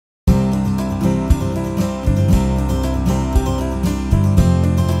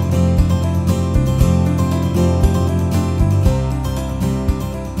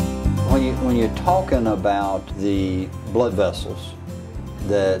talking about the blood vessels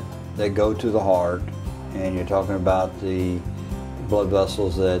that go to the heart, and you're talking about the blood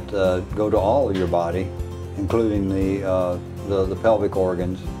vessels that go to all of your body, including the pelvic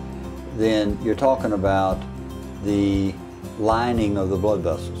organs, then you're talking about the lining of the blood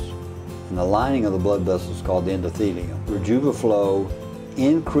vessels. And the lining of the blood vessels is called the endothelium. RejuvaFlow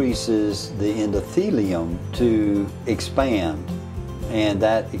increases the endothelium to expand, and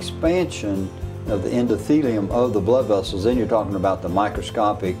that expansion of the endothelium of the blood vessels, then you're talking about the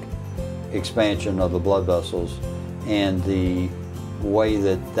microscopic expansion of the blood vessels and the way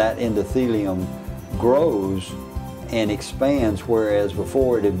that that endothelium grows and expands, whereas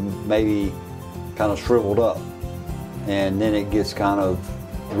before it had maybe kind of shriveled up, and then it gets kind of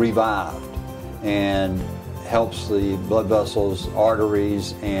revived and helps the blood vessels,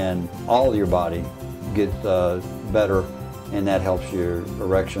 arteries, and all of your body get better, and that helps your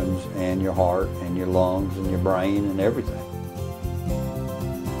erections and your heart and your lungs and your brain and everything.